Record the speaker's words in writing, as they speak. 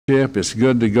It's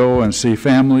good to go and see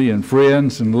family and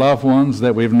friends and loved ones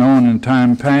that we've known in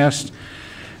time past,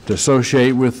 to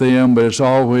associate with them, but it's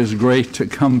always great to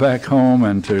come back home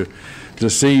and to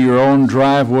see your own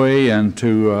driveway and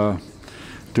to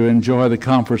enjoy the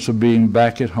comforts of being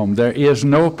back at home. There is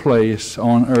no place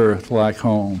on earth like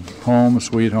home. Home,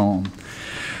 sweet home.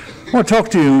 I want to talk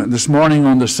to you this morning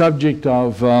on the subject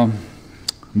of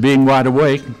being wide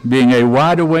awake, being a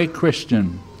wide awake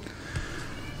Christian.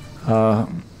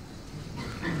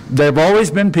 There have always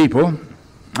been people,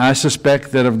 I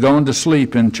suspect, that have gone to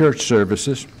sleep in church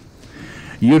services.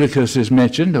 Eutychus is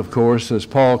mentioned, of course, as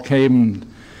Paul came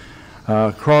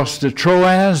across to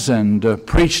Troas and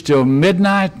preached till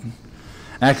midnight.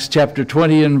 Acts chapter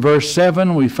 20 and verse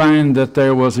 7, we find that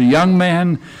there was a young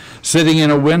man sitting in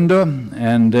a window,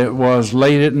 and it was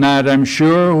late at night, I'm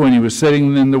sure, when he was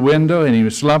sitting in the window, and he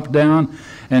was slumped down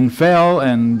and fell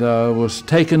and was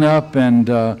taken up, and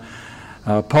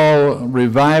Paul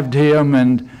revived him,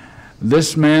 and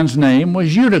this man's name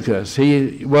was Eutychus.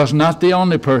 He was not the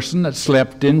only person that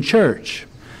slept in church.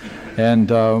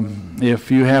 And if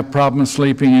you have problems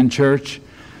sleeping in church,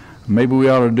 maybe we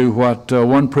ought to do what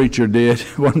one preacher did.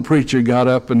 One preacher got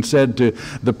up and said to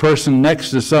the person next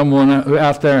to someone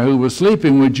out there who was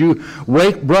sleeping, "Would you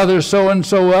wake brother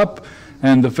so-and-so up?"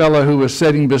 And the fellow who was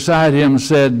sitting beside him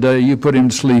said, "You put him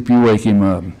to sleep, you wake him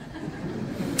up."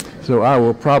 So I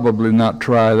will probably not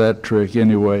try that trick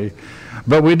anyway.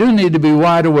 But we do need to be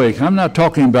wide awake. I'm not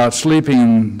talking about sleeping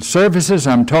in services.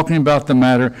 I'm talking about the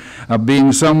matter of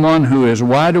being someone who is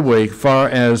wide awake far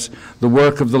as the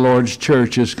work of the Lord's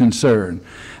church is concerned.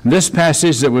 And this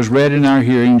passage that was read in our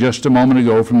hearing just a moment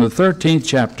ago from the 13th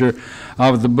chapter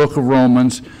of the book of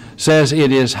Romans says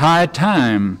it is high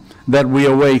time that we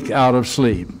awake out of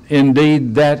sleep.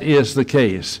 Indeed, that is the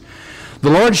case. The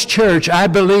Lord's church, I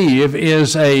believe,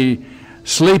 is a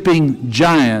sleeping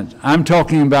giant. I'm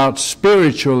talking about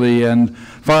spiritually, and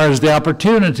far as the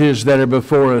opportunities that are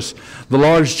before us, the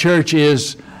Lord's church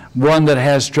is one that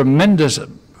has tremendous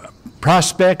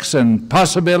prospects and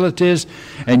possibilities,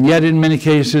 and yet in many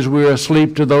cases we're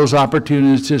asleep to those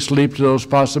opportunities, asleep to those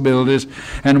possibilities,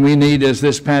 and we need, as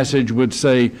this passage would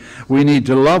say, we need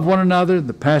to love one another.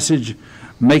 The passage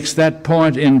makes that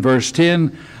point in verse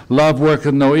 10. Love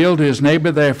worketh no ill to his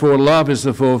neighbor, therefore love is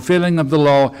the fulfilling of the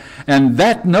law. And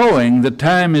that knowing the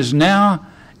time is now,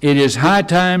 it is high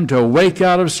time to awake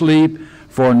out of sleep,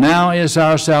 for now is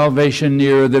our salvation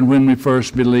nearer than when we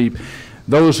first believed.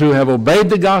 Those who have obeyed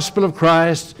the gospel of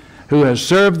Christ, who have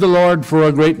served the Lord for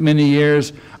a great many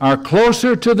years, are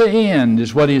closer to the end,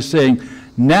 is what he's saying.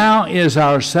 Now is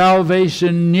our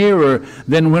salvation nearer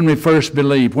than when we first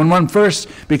believed. When one first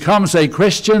becomes a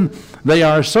Christian, they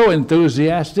are so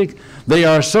enthusiastic. They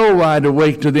are so wide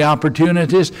awake to the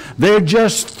opportunities. They're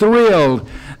just thrilled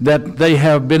that they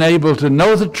have been able to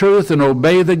know the truth and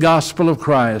obey the gospel of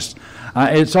Christ.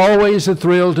 It's always a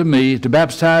thrill to me to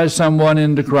baptize someone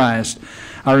into Christ.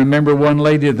 I remember one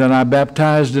lady that I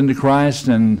baptized into Christ,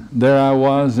 and there I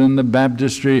was in the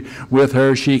baptistry with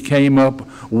her. She came up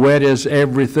wet as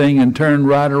everything and turned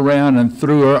right around and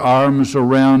threw her arms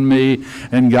around me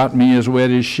and got me as wet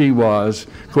as she was.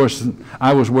 Of course,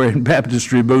 I was wearing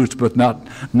baptistry boots, but not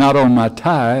on my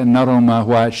tie and not on my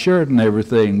white shirt and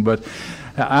everything. But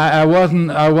I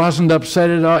wasn't upset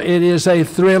at all. It is a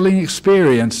thrilling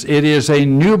experience. It is a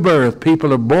new birth.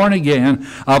 People are born again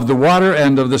of the water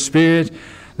and of the Spirit.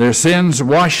 Their sins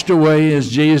washed away, as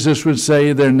Jesus would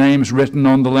say, their names written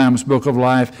on the Lamb's Book of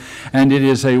Life. And it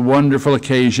is a wonderful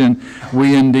occasion.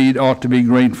 We indeed ought to be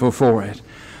grateful for it.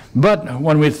 But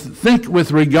when we think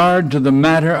with regard to the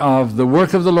matter of the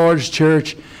work of the Lord's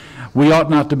church, we ought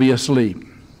not to be asleep.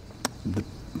 The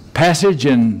passage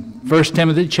in 1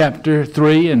 Timothy chapter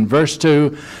 3 and verse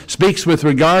 2 speaks with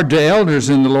regard to elders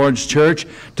in the Lord's church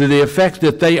to the effect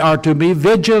that they are to be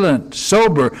vigilant,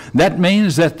 sober. That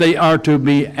means that they are to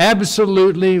be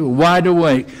absolutely wide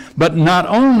awake. But not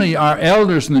only are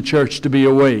elders in the church to be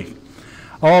awake,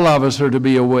 all of us are to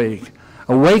be awake.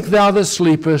 Awake thou that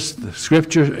sleepest. The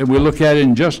scripture we'll look at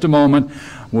in just a moment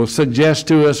will suggest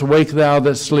to us, awake thou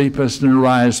that sleepest and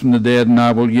arise from the dead, and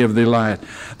I will give thee light.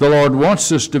 The Lord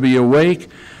wants us to be awake.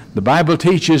 The Bible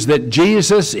teaches that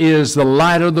Jesus is the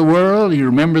light of the world. You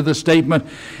remember the statement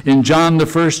in John, the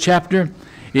 1st chapter?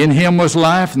 In him was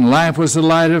life, and life was the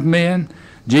light of men.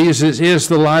 Jesus is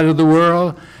the light of the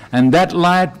world, and that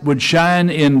light would shine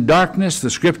in darkness. The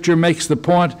Scripture makes the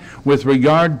point with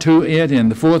regard to it. In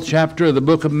the 4th chapter of the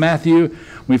book of Matthew,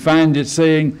 we find it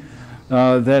saying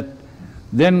that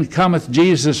then cometh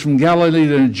Jesus from Galilee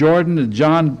to Jordan to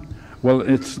John. Well,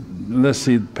 let's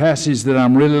see, the passage that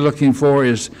I'm really looking for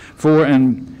is 4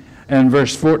 and and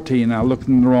verse 14. I looked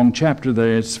in the wrong chapter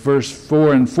there. It's verse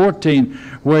 4 and 14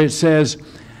 where it says,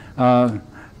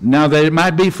 now that it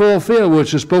might be fulfilled,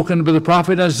 which was spoken by the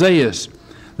prophet Isaiah,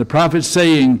 the prophet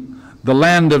saying, the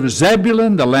land of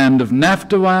Zebulun, the land of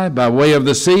Naphtali, by way of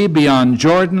the sea, beyond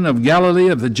Jordan, of Galilee,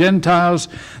 of the Gentiles,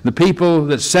 the people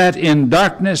that sat in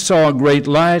darkness saw a great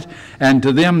light, and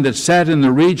to them that sat in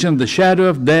the region of the shadow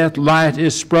of death, light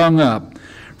is sprung up.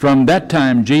 From that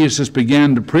time Jesus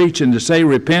began to preach and to say,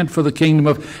 repent, for the kingdom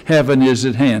of heaven is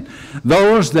at hand.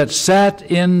 Those that sat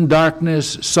in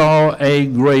darkness saw a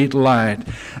great light.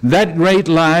 That great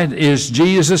light is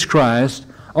Jesus Christ.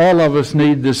 All of us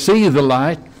need to see the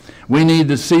light. We need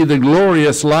to see the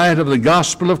glorious light of the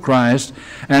gospel of Christ,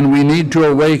 and we need to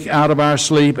awake out of our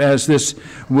sleep, as this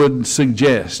would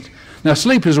suggest. Now,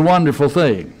 sleep is a wonderful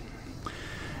thing.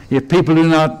 If people do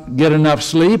not get enough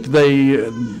sleep,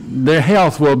 their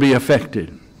health will be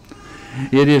affected.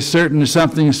 It is certainly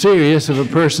something serious if a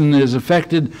person is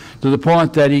affected to the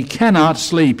point that he cannot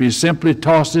sleep. He simply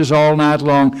tosses all night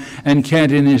long and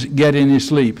can't get any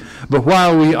sleep. But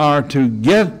while we are to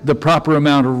get the proper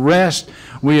amount of rest,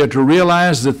 we are to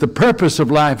realize that the purpose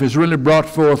of life is really brought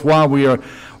forth while we are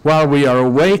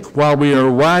awake, while we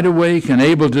are wide awake and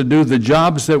able to do the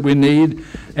jobs that we need,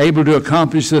 able to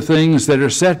accomplish the things that are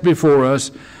set before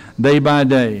us day by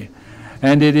day.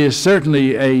 And it is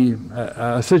certainly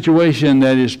a situation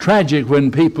that is tragic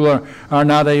when people are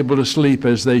not able to sleep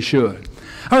as they should.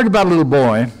 I heard about a little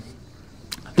boy.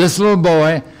 This little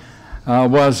boy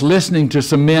was listening to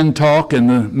some men talk, and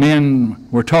the men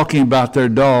were talking about their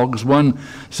dogs. One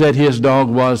said his dog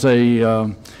was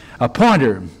a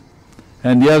pointer,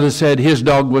 and the other said his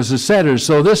dog was a setter.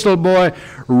 So this little boy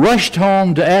rushed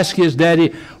home to ask his daddy,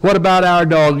 what about our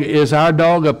dog? Is our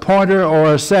dog a pointer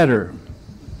or a setter?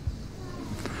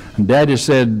 And Daddy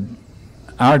said,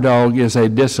 our dog is a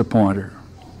disappointer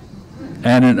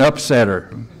and an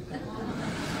upsetter.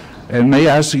 And may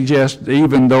I suggest,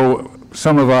 even though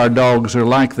some of our dogs are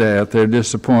like that, they're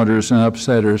disappointers and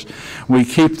upsetters, we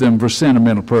keep them for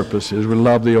sentimental purposes. We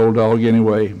love the old dog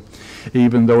anyway,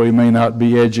 even though he may not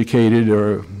be educated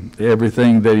or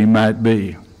everything that he might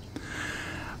be.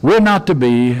 We're not to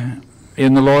be,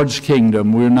 in the Lord's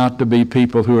kingdom, we're not to be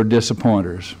people who are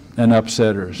disappointers and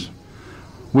upsetters.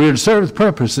 We are to serve the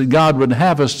purpose that God would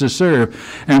have us to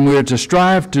serve, and we are to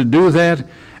strive to do that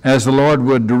as the Lord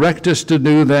would direct us to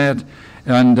do that,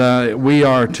 and we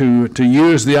are to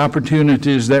use the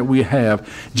opportunities that we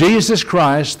have. Jesus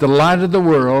Christ, the light of the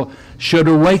world, should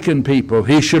awaken people.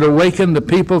 He should awaken the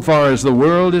people as far as the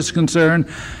world is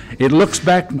concerned.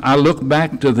 I look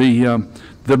back to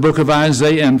the book of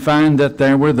Isaiah and find that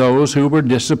there were those who were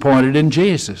disappointed in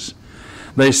Jesus.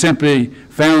 They simply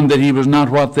found that he was not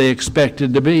what they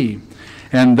expected to be.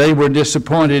 And they were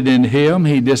disappointed in him.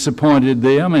 He disappointed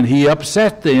them, and he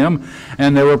upset them.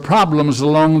 And there were problems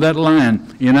along that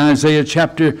line. In Isaiah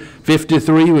chapter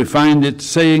 53, we find it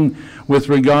saying with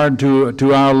regard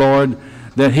to our Lord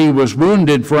that he was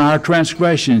wounded for our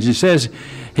transgressions. He says,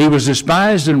 he was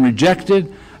despised and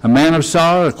rejected, a man of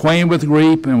sorrow, acquainted with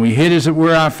grief, and we hid as it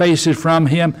were our faces from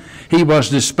him. He was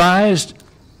despised,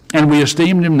 and we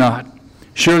esteemed him not.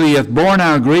 Surely he hath borne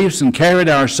our griefs and carried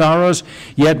our sorrows,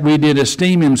 yet we did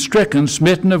esteem him stricken,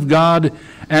 smitten of God,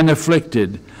 and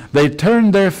afflicted. They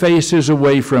turned their faces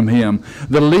away from him.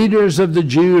 The leaders of the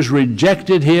Jews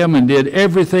rejected him and did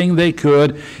everything they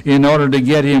could in order to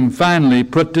get him finally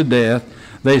put to death.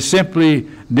 They simply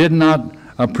did not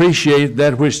appreciate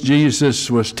that which Jesus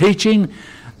was teaching.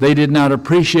 They did not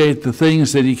appreciate the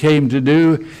things that he came to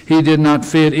do. He did not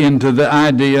fit into the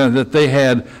idea that they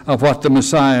had of what the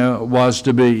Messiah was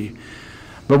to be.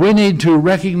 But we need to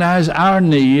recognize our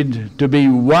need to be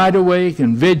wide awake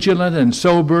and vigilant and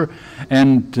sober,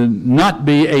 and to not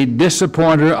be a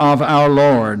disappointer of our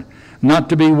Lord, not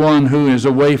to be one who is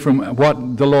away from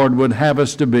what the Lord would have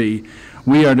us to be.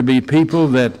 We are to be people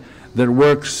that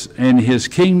works in his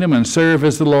kingdom and serve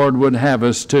as the Lord would have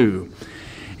us to.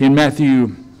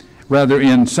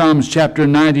 In Psalms chapter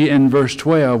 90 and verse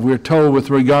 12, we're told with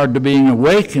regard to being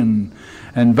awake and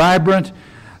vibrant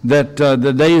that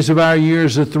the days of our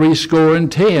years are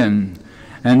 70.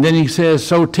 And then he says,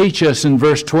 so teach us in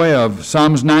verse 12,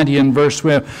 Psalms 90 and verse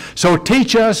 12. So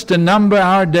teach us to number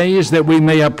our days that we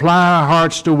may apply our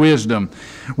hearts to wisdom.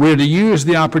 We're to use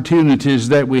the opportunities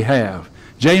that we have.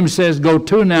 James says, go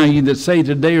to now, ye that say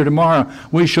today or tomorrow,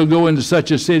 we shall go into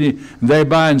such a city, there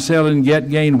buy and sell and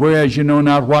get gain, whereas you know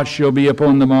not what shall be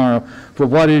upon the morrow. For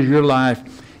what is your life?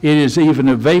 It is even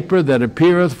a vapor that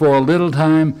appeareth for a little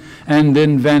time, and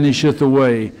then vanisheth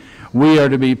away. We are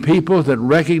to be people that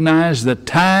recognize that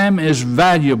time is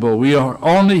valuable. We are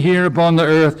only here upon the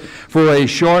earth for a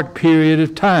short period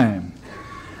of time.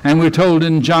 And we're told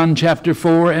in John chapter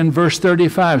 4 and verse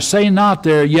 35, say not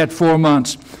there yet 4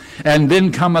 months, and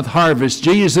then cometh harvest.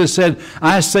 Jesus said,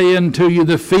 I say unto you,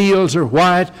 the fields are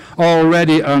white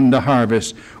already unto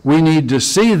harvest. We need to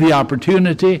see the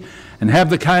opportunity and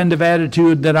have the kind of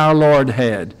attitude that our Lord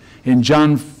had. In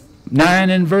John 9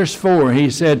 and verse 4, he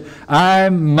said, I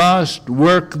must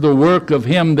work the work of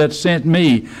him that sent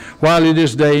me. While it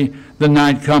is day, the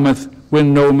night cometh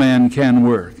when no man can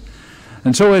work.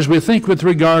 And so as we think with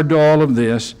regard to all of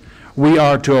this, we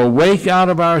are to awake out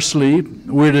of our sleep.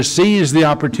 We're to seize the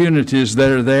opportunities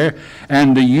that are there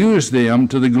and to use them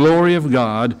to the glory of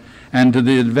God and to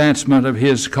the advancement of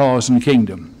his cause and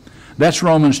kingdom. That's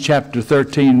Romans chapter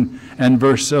 13 and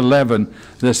verse 11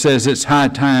 that says it's high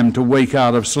time to wake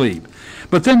out of sleep.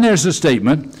 But then there's a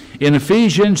statement in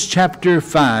Ephesians chapter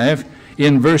 5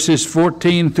 in verses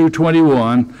 14 through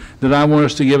 21 that I want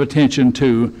us to give attention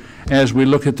to as we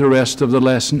look at the rest of the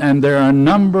lesson. And there are a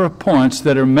number of points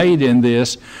that are made in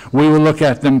this. We will look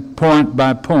at them point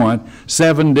by point,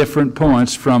 7 different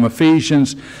points from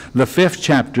Ephesians, the 5th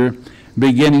chapter,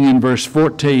 beginning in verse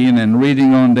 14 and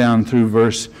reading on down through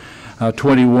verse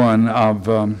 21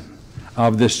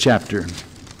 of this chapter.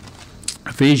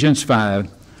 Ephesians 5.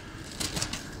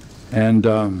 And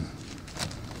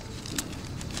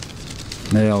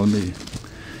now let me,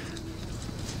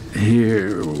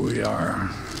 here we are.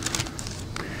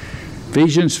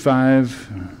 Ephesians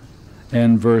 5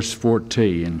 and verse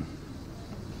 14.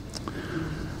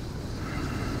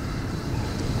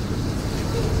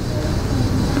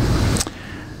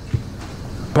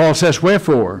 Paul says,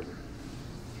 wherefore,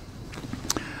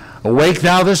 awake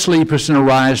thou that sleepest, and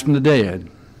arise from the dead,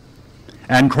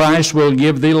 and Christ will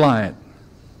give thee light.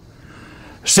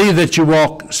 See that you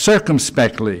walk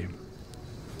circumspectly,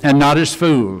 and not as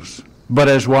fools, but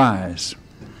as wise,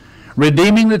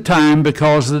 redeeming the time,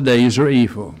 because the days are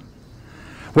evil.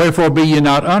 Wherefore be ye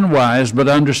not unwise, but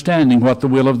understanding what the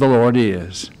will of the Lord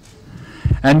is.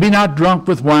 And be not drunk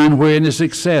with wine wherein is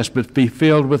excess, but be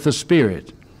filled with the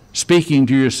Spirit, speaking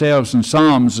to yourselves in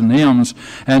psalms and hymns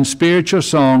and spiritual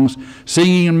songs,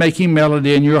 singing and making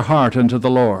melody in your heart unto the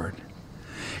Lord,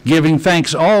 giving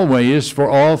thanks always for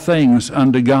all things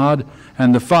unto God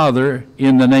and the Father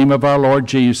in the name of our Lord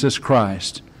Jesus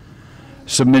Christ,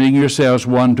 submitting yourselves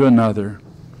one to another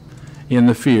in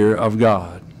the fear of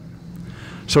God.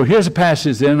 So here's a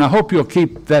passage then, and I hope you'll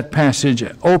keep that passage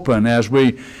open as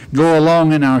we go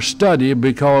along in our study,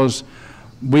 because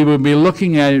we will be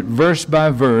looking at it verse by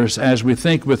verse as we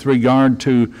think with regard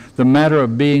to the matter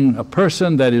of being a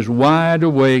person that is wide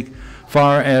awake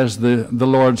far as the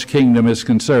Lord's kingdom is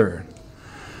concerned.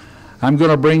 I'm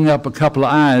going to bring up a couple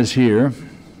of eyes here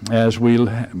as we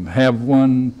have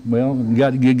one. Well,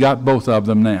 you got both of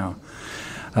them now.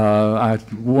 I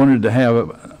wanted to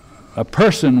have a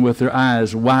person with their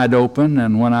eyes wide open,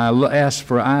 and when I asked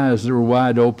for eyes that were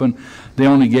wide open, they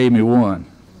only gave me one.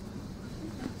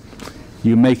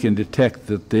 You may can detect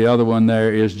that the other one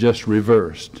there is just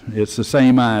reversed. It's the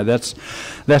same eye. That's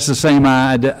the same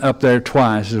eye up there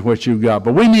twice is what you've got.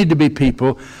 But we need to be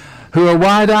people who are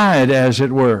wide-eyed, as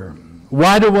it were,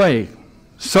 wide awake,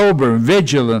 sober,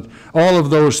 vigilant, all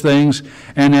of those things.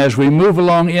 And as we move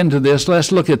along into this,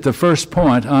 let's look at the first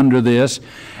point under this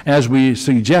as we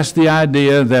suggest the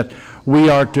idea that we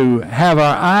are to have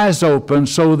our eyes open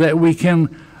so that we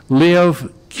can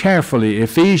live carefully.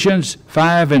 Ephesians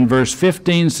 5 and verse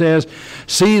 15 says,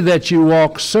 see that you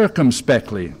walk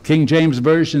circumspectly. King James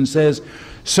Version says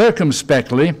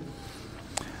circumspectly.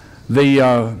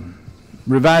 The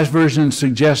Revised Version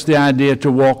suggests the idea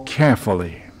to walk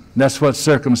carefully. That's what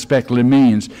circumspectly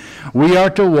means. We are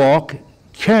to walk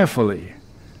carefully.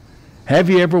 Have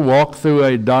you ever walked through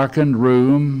a darkened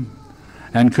room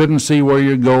and couldn't see where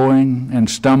you're going and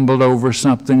stumbled over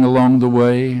something along the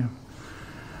way?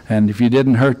 And if you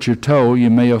didn't hurt your toe, you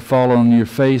may have fallen on your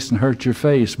face and hurt your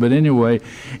face. But anyway,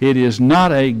 it is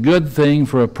not a good thing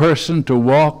for a person to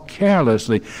walk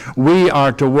carelessly. We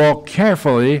are to walk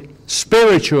carefully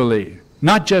spiritually,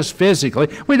 not just physically.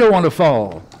 We don't want to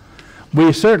fall.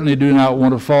 We certainly do not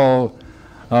want to fall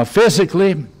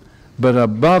physically, but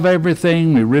above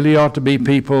everything, we really ought to be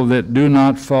people that do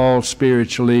not fall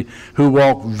spiritually, who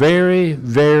walk very,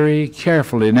 very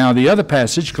carefully. Now, the other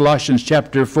passage, Colossians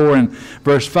chapter 4 and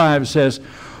verse 5 says,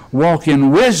 walk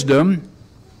in wisdom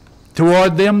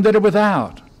toward them that are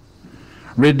without,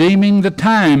 redeeming the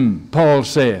time, Paul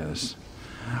says.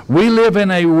 We live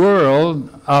in a world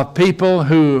of people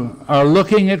who are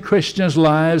looking at Christians'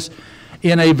 lives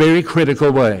in a very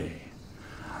critical way.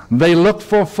 They look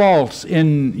for faults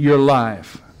in your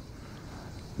life.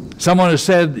 Someone has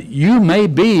said, you may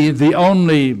be the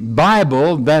only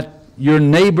Bible that your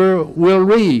neighbor will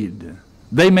read.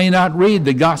 They may not read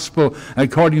the gospel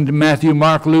according to Matthew,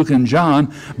 Mark, Luke, and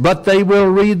John, but they will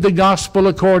read the gospel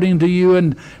according to you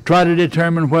and try to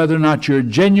determine whether or not you're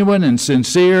genuine and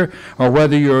sincere or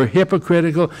whether you're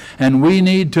hypocritical. And we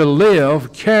need to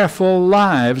live careful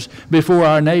lives before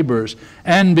our neighbors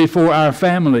and before our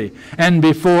family and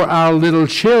before our little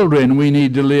children. We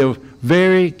need to live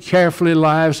very carefully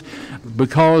lives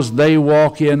because they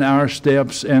walk in our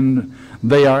steps and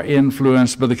they are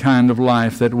influenced by the kind of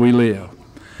life that we live.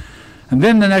 And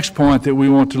then the next point that we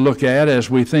want to look at as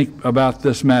we think about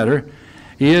this matter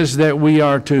is that we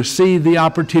are to see the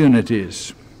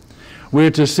opportunities.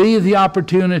 We're to see the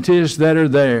opportunities that are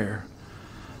there.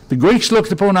 The Greeks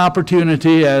looked upon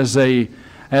opportunity as a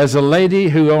lady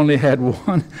who only had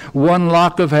one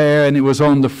lock of hair, and it was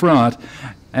on the front.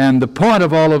 And the point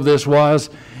of all of this was,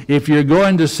 if you're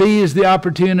going to seize the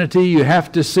opportunity, you have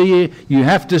to see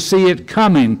it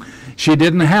coming. She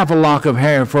didn't have a lock of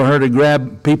hair for her to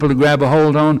grab a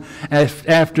hold on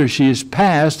after she's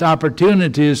passed.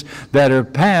 Opportunities that are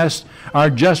passed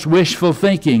are just wishful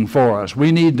thinking for us.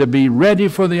 We need to be ready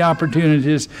for the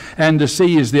opportunities and to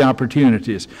seize the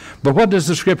opportunities. But what does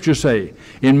the Scripture say?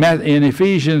 In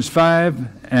Ephesians 5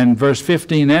 and verse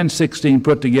 15 and 16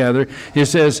 put together, it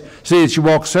says, see that you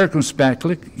walk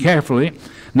circumspectly, carefully,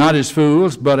 not as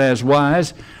fools, but as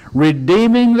wise,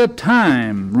 redeeming the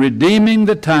time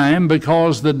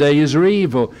because the days are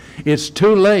evil. It's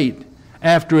too late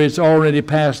after it's already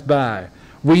passed by.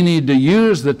 We need to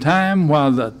use the time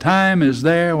while the time is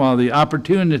there, while the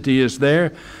opportunity is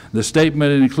there. The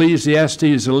statement in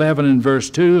Ecclesiastes 11 and verse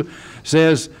 2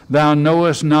 says, thou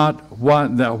knowest not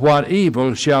what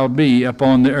evil shall be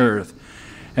upon the earth.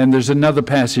 And there's another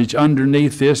passage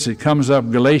underneath this. It comes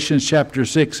up, Galatians chapter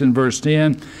 6 and verse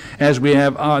 10. As we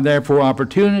have therefore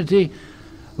opportunity,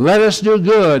 let us do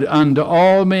good unto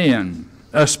all men,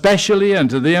 especially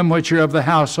unto them which are of the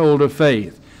household of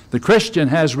faith. The Christian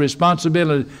has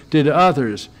responsibility to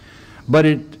others, but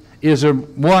it is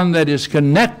one that is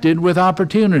connected with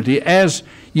opportunity. As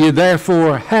you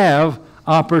therefore have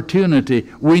opportunity,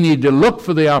 we need to look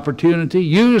for the opportunity,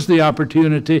 use the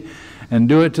opportunity, and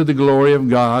do it to the glory of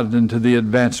God and to the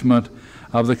advancement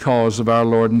of the cause of our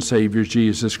Lord and Savior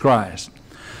Jesus Christ.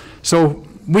 So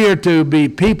we are to be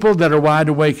people that are wide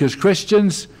awake as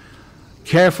Christians,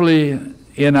 carefully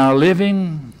in our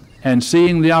living and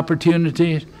seeing the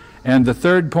opportunity. And the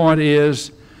third point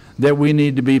is that we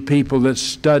need to be people that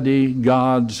study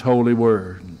God's holy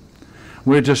word.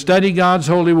 We're to study God's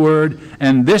holy word,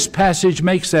 and this passage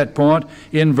makes that point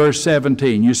in verse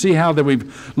 17. You see how that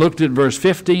we've looked at verse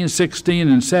 15, 16,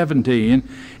 and 17.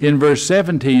 In verse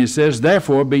 17 it says,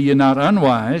 therefore be ye not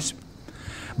unwise,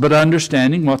 but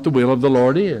understanding what the will of the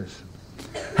Lord is.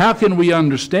 How can we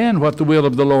understand what the will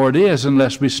of the Lord is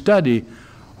unless we study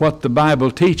what the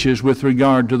Bible teaches with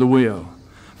regard to the will?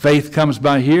 Faith comes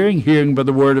by hearing, hearing by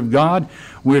the word of God.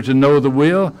 We're to know the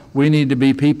will. We need to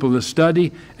be people that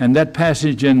study. And that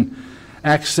passage in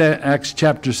Acts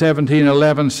chapter 17,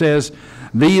 11 says,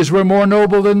 these were more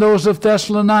noble than those of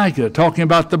Thessalonica, talking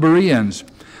about the Bereans,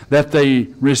 that they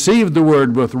received the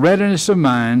word with readiness of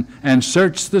mind and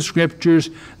searched the Scriptures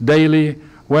daily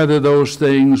whether those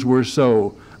things were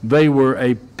so. They were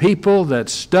a people that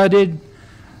studied,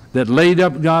 that laid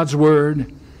up God's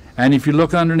word. And if you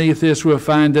look underneath this, we'll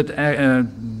find that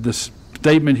the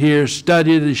statement here,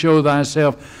 study to show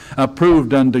thyself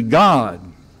approved unto God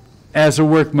as a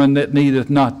workman that needeth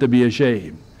not to be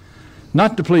ashamed.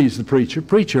 Not to please the preacher.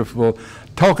 Preacher will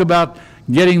talk about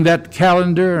getting that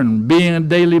calendar and being a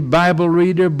daily Bible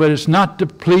reader, but it's not to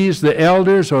please the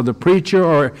elders or the preacher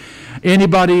or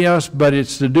anybody else, but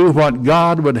it's to do what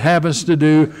God would have us to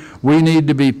do. We need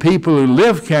to be people who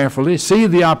live carefully, see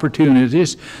the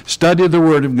opportunities, study the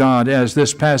Word of God as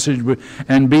this passage,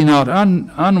 and be not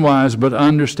unwise, but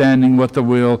understanding what the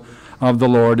will of the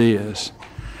Lord is.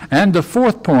 And the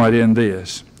fourth point in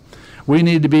this, we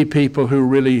need to be people who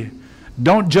really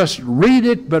don't just read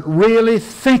it, but really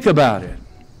think about it.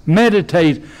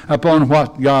 Meditate upon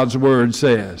what God's Word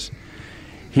says.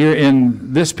 Here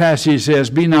in this passage it says,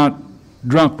 be not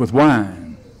drunk with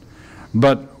wine,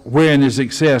 but wherein is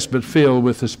excess, but filled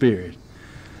with the Spirit.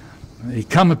 It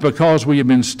cometh because we have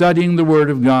been studying the Word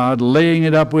of God, laying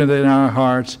it up within our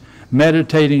hearts,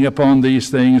 meditating upon these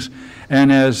things.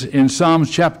 And as in Psalms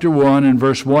chapter 1 and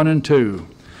verse 1 and 2,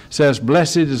 says,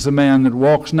 blessed is the man that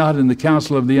walks not in the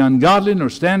counsel of the ungodly, nor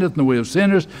standeth in the way of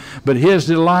sinners, but his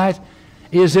delight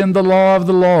is in the law of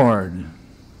the Lord.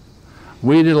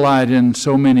 We delight in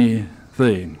so many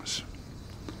things.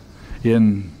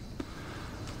 In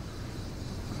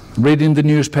reading the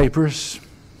newspapers,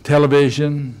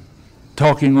 television,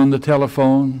 talking on the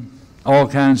telephone, all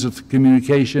kinds of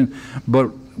communication,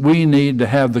 but we need to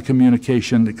have the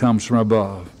communication that comes from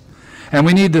above. And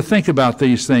we need to think about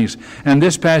these things. And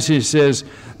this passage says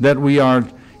that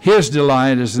his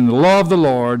delight is in the law of the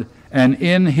Lord, and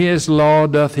in his law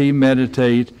doth he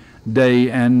meditate day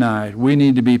and night. We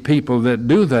need to be people that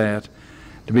do that,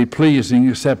 to be pleasing,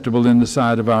 acceptable in the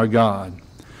sight of our God.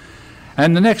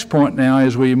 And the next point now,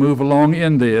 as we move along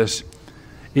in this,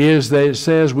 is that it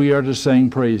says we are to sing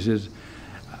praises.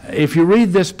 If you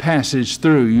read this passage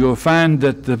through, you'll find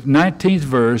that the 19th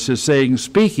verse is saying,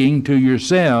 speaking to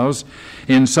yourselves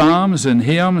in psalms and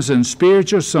hymns and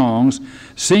spiritual songs,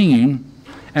 singing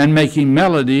and making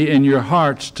melody in your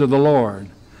hearts to the Lord.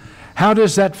 How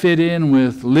does that fit in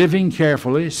with living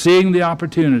carefully, seeing the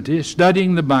opportunity,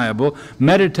 studying the Bible,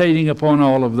 meditating upon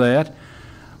all of that?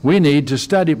 We need to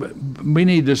study, we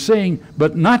need to sing,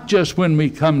 but not just when we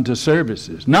come to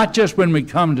services, not just when we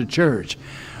come to church.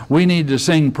 We need to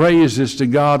sing praises to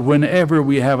God whenever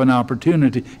we have an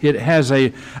opportunity. It has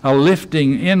a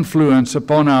lifting influence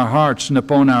upon our hearts and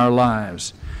upon our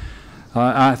lives.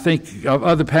 I think of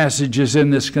other passages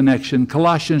in this connection.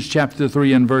 Colossians chapter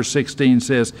 3 and verse 16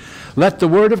 says, let the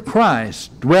word of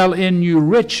Christ dwell in you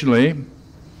richly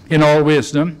in all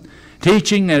wisdom,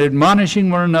 teaching and admonishing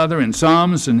one another in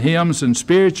psalms and hymns and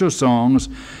spiritual songs,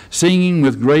 singing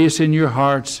with grace in your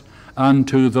hearts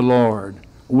unto the Lord.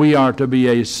 We are to be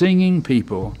a singing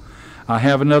people. I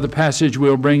have another passage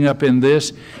we'll bring up in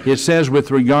this. It says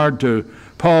with regard to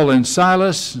Paul and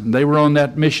Silas, they were on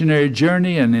that missionary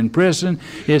journey and in prison.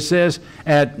 It says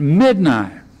at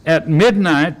midnight,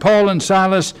 Paul and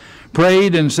Silas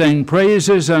prayed and sang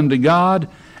praises unto God,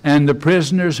 and the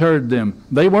prisoners heard them.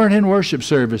 They weren't in worship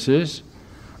services.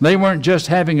 They weren't just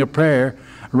having a prayer,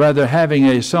 rather having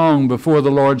a song before the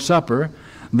Lord's Supper.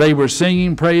 They were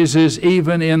singing praises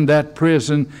even in that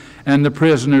prison, and the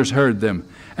prisoners heard them.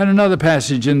 And another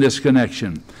passage in this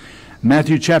connection.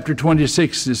 Matthew chapter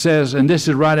 26, it says, and this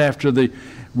is right after the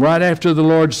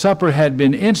Lord's Supper had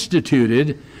been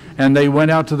instituted, and they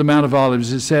went out to the Mount of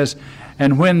Olives. It says,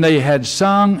 and when they had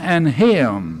sung an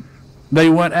hymn, they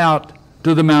went out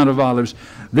to the Mount of Olives.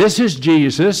 This is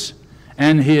Jesus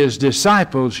and his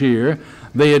disciples here.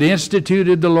 They had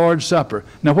instituted the Lord's Supper.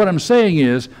 Now what I'm saying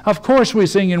is, of course we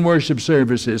sing in worship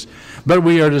services, but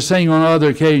we are to sing on other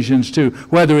occasions too,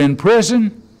 whether in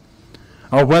prison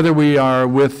or whether we are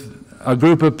with a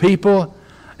group of people,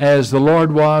 as the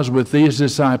Lord was with these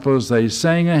disciples. They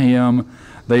sang a hymn.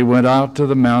 They went out to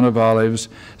the Mount of Olives.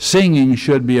 Singing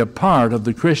should be a part of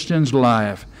the Christian's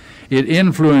life. It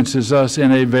influences us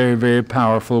in a very, very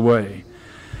powerful way.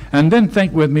 And then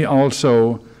think with me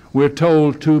also, we're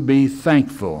told to be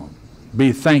thankful.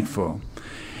 Be thankful.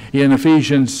 In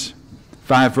Ephesians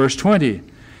 5 verse 20,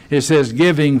 it says,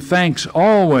 giving thanks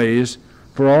always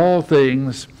for all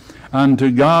things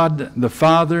unto God the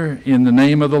Father in the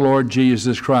name of the Lord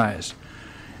Jesus Christ.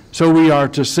 So we are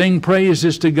to sing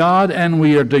praises to God, and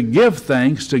we are to give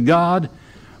thanks to God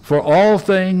for all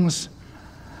things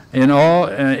through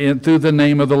the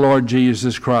name of the Lord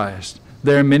Jesus Christ.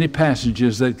 There are many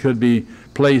passages that could be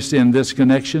placed in this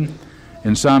connection.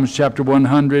 In Psalms chapter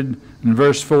 100 and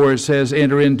verse 4 it says,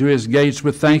 enter into his gates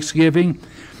with thanksgiving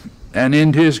and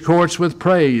into his courts with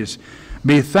praise.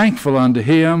 Be thankful unto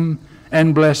him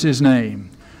and bless his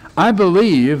name. I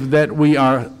believe that we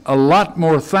are a lot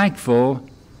more thankful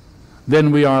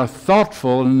than we are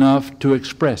thoughtful enough to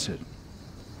express it.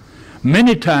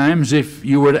 Many times if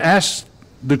you were to ask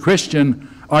the Christian,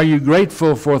 are you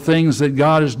grateful for things that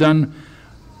God has done?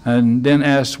 And then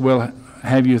ask, well,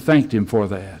 have you thanked him for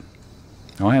that?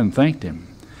 No, I haven't thanked him.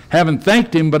 Haven't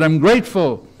thanked him, but I'm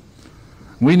grateful.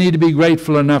 We need to be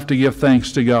grateful enough to give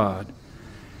thanks to God.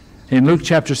 In Luke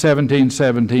chapter 17,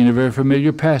 a very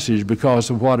familiar passage because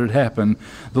of what had happened,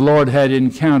 the Lord had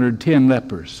encountered 10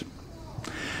 lepers.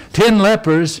 10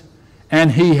 lepers,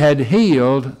 and he had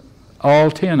healed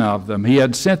all 10 of them. He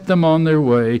had sent them on their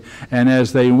way, and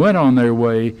as they went on their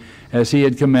way, as he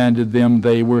had commanded them,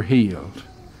 they were healed.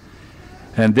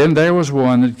 And then there was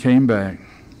one that came back,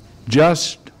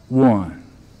 just one.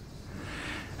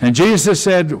 And Jesus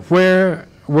said, where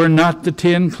were not the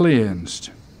 10 cleansed?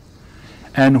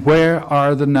 And where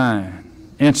are the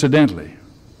 9? Incidentally,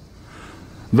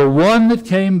 the one that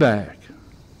came back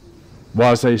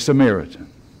was a Samaritan.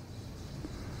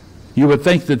 You would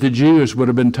think that the Jews would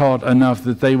have been taught enough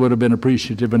that they would have been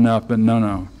appreciative enough, but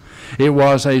no. It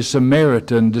was a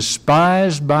Samaritan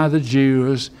despised by the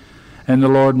Jews, and the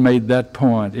Lord made that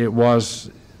point. It was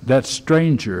that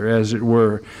stranger, as it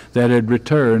were, that had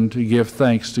returned to give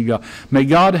thanks to God. May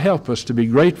God help us to be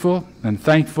grateful and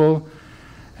thankful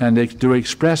and to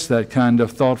express that kind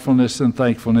of thoughtfulness and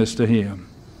thankfulness to Him.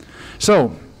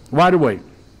 So, wide awake.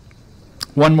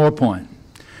 One more point.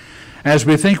 As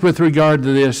we think with regard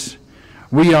to this,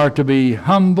 we are to be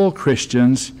humble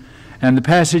Christians. And the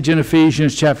passage in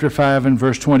Ephesians chapter 5 and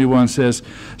verse 21 says,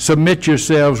 submit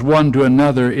yourselves one to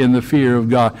another in the fear of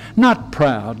God. Not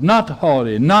proud, not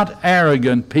haughty, not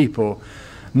arrogant people,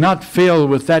 not filled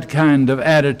with that kind of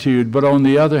attitude, but on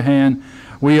the other hand,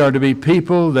 we are to be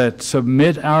people that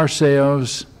submit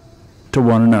ourselves to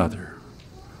one another.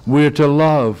 We are to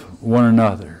love one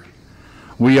another.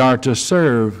 We are to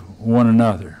serve one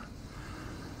another.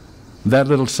 That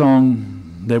little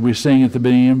song that we sing at the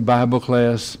beginning of Bible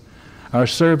class, our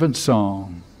servant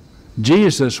song,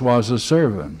 Jesus was a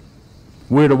servant.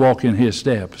 We're to walk in His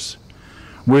steps.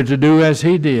 We're to do as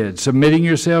He did, submitting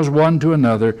yourselves one to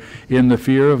another in the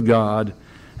fear of God.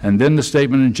 And then the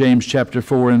statement in James chapter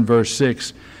 4 and verse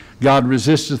 6, God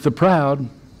resisteth the proud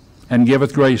and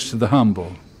giveth grace to the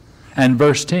humble. And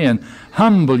verse 10,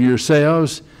 humble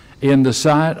yourselves in the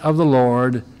sight of the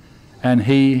Lord, and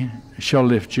He shall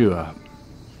lift you up.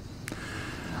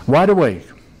 Wide awake.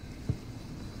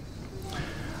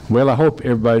 Well, I hope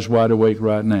everybody's wide awake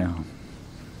right now.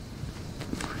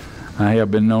 I have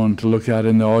been known to look out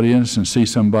in the audience and see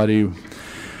somebody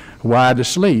wide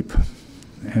asleep.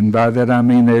 And by that I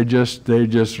mean they're just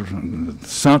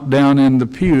sunk down in the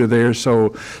pew. They're so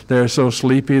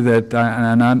sleepy that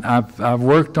I've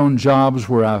worked on jobs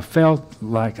where I felt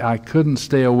like I couldn't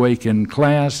stay awake in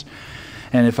class,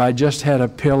 and if I just had a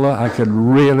pillow, I could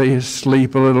really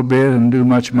sleep a little bit and do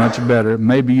much, much better.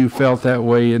 Maybe you felt that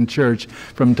way in church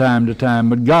from time to time,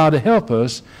 but God help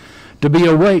us to be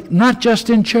awake, not just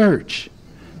in church,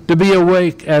 to be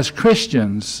awake as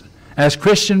Christians, as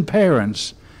Christian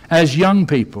parents, as young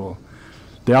people.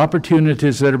 The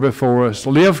opportunities that are before us,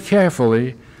 live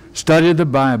carefully, study the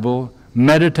Bible,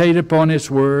 meditate upon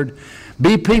its Word,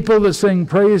 be people that sing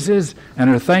praises and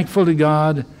are thankful to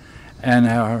God, and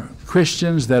are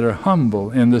Christians that are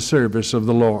humble in the service of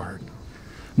the Lord.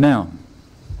 Now,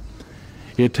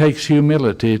 it takes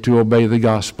humility to obey the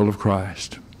gospel of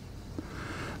Christ.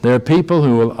 There are people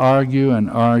who will argue and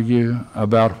argue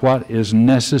about what is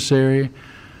necessary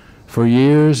for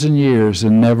years and years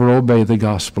and never obey the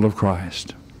gospel of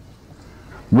Christ.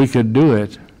 We could do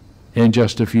it in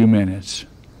just a few minutes.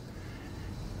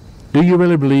 Do you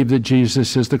really believe that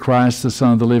Jesus is the Christ, the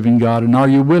Son of the living God? And are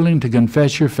you willing to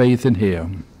confess your faith in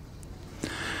Him,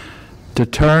 to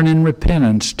turn in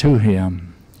repentance to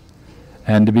Him,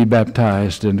 and to be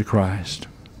baptized into Christ?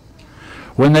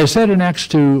 When they said in Acts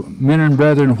 2, men and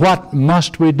brethren, what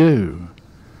must we do?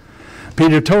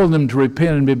 Peter told them to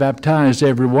repent and be baptized,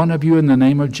 every one of you, in the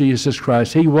name of Jesus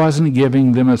Christ. He wasn't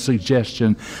giving them a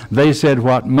suggestion. They said,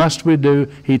 what must we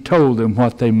do? He told them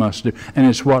what they must do, and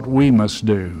it's what we must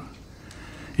do.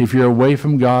 If you're away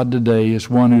from God today as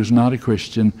one who's not a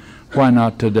Christian, why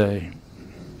not today?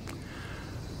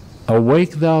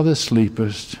 Awake thou that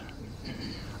sleepest,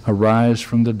 arise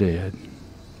from the dead.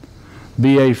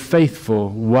 Be a faithful,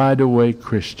 wide-awake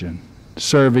Christian,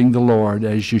 serving the Lord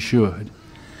as you should.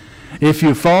 If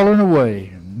you've fallen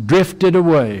away, drifted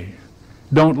away,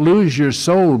 don't lose your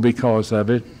soul because of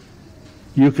it.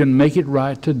 You can make it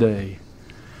right today.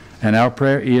 And our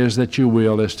prayer is that you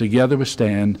will, as together we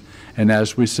stand and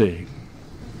as we sing.